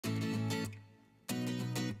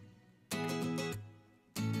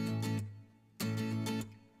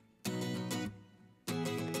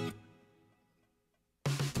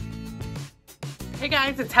Hey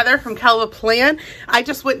guys, it's Heather from Kell Plan. I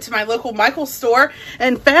just went to my local Michael's store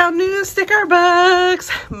and found new sticker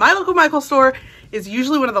books. My local Michael's store is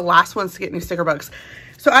usually one of the last ones to get new sticker books.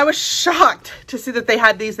 So I was shocked to see that they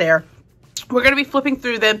had these there. We're going to be flipping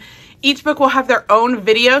through them. Each book will have their own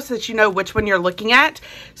video so that you know which one you're looking at.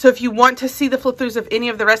 So if you want to see the flip throughs of any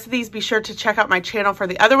of the rest of these, be sure to check out my channel for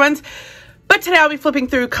the other ones. But today I'll be flipping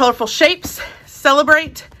through Colorful Shapes,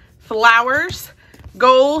 Celebrate, Flowers,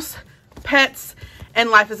 Goals, Pets, and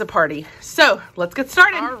Life is a Party. So let's get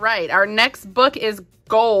started. All right, our next book is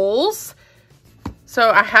Goals.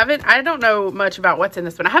 So I don't know much about what's in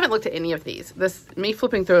this one. I haven't looked at any of these. Me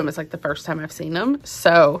flipping through them is like the first time I've seen them.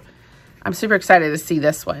 So I'm super excited to see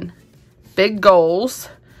this one. Big Goals,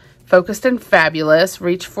 Focused and Fabulous,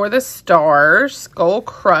 Reach for the Stars, Goal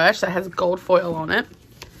Crush, that has gold foil on it.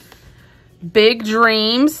 Big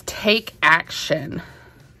Dreams, Take Action.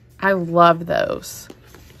 I love those.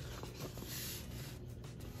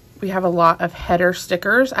 We have a lot of header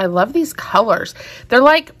stickers. I love these colors. They're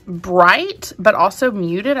like bright, but also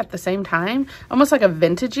muted at the same time. Almost like a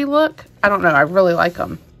vintagey look. I don't know. I really like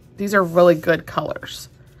them. These are really good colors.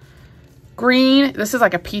 Green. This is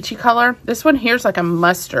like a peachy color. This one here is like a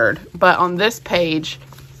mustard, but on this page,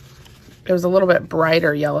 it was a little bit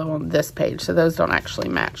brighter yellow on this page. So those don't actually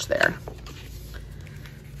match there.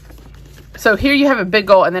 So here you have a big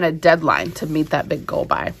goal and then a deadline to meet that big goal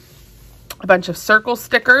by. A bunch of circle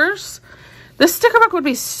stickers. This sticker book would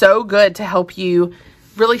be so good to help you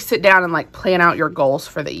really sit down and like plan out your goals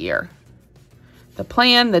for the year. The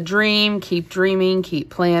plan, the dream, keep dreaming, keep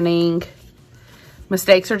planning.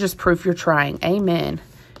 Mistakes are just proof you're trying. Amen.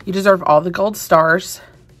 You deserve all the gold stars.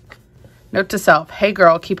 Note to self, hey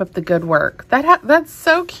girl, keep up the good work. That's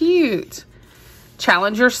so cute.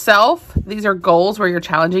 Challenge yourself. These are goals where you're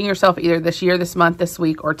challenging yourself either this year, this month, this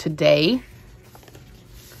week, or today.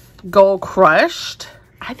 Goal Crushed.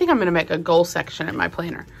 I think I'm going to make a goal section in my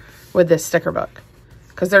planner with this sticker book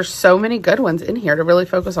because there's so many good ones in here to really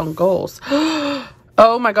focus on goals.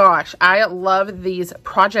 Oh my gosh. I love these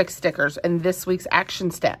project stickers and this week's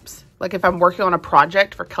action steps. Like if I'm working on a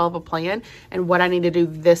project for Kell Plan and what I need to do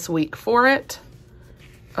this week for it.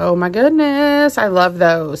 Oh my goodness. I love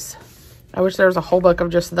those. I wish there was a whole book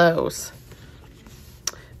of just those.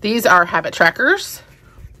 These are habit trackers.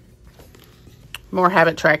 More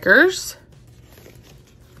habit trackers.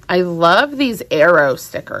 I love these arrow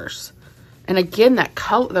stickers. And again,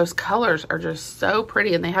 those colors are just so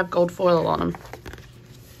pretty and they have gold foil on them.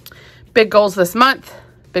 Big goals this month.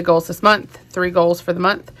 Big goals this month. 3 goals for the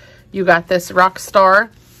month. You got this rock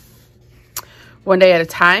star. One day at a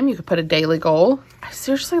time. You could put a daily goal. I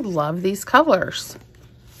seriously love these colors.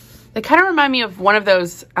 They kind of remind me of one of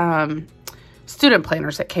those student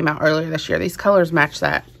planners that came out earlier this year. These colors match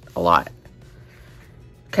that a lot.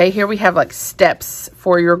 Okay, here we have like steps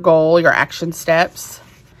for your goal, your action steps.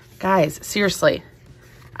 Guys, seriously,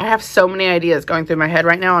 I have so many ideas going through my head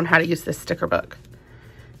right now on how to use this sticker book.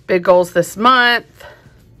 Big goals this month.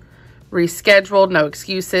 Rescheduled, no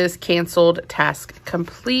excuses, canceled, task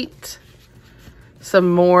complete. Some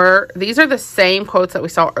more. These are the same quotes that we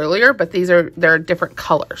saw earlier, but they're different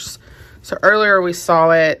colors. So earlier we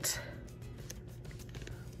saw it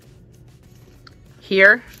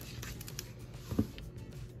here.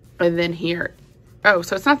 And then here. Oh,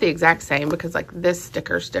 so it's not the exact same because like this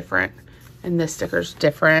sticker's different and this sticker's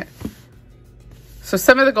different. So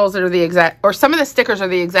some of the goals that are the exact, or some of the stickers are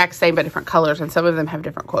the exact same but different colors, and some of them have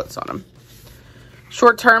different quotes on them.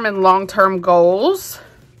 Short-term and long-term goals.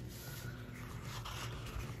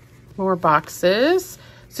 More boxes.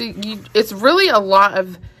 So it's really a lot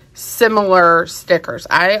of similar stickers.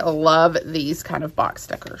 I love these kind of box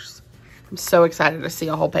stickers. I'm so excited to see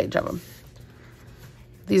a whole page of them.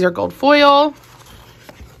 These are gold foil.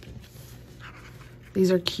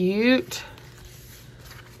 These are cute.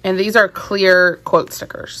 And these are clear quote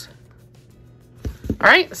stickers. All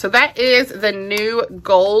right, so that is the new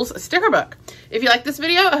Goals sticker book. If you like this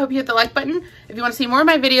video, I hope you hit the like button. If you want to see more of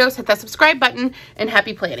my videos, hit that subscribe button, and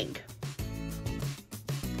happy planning.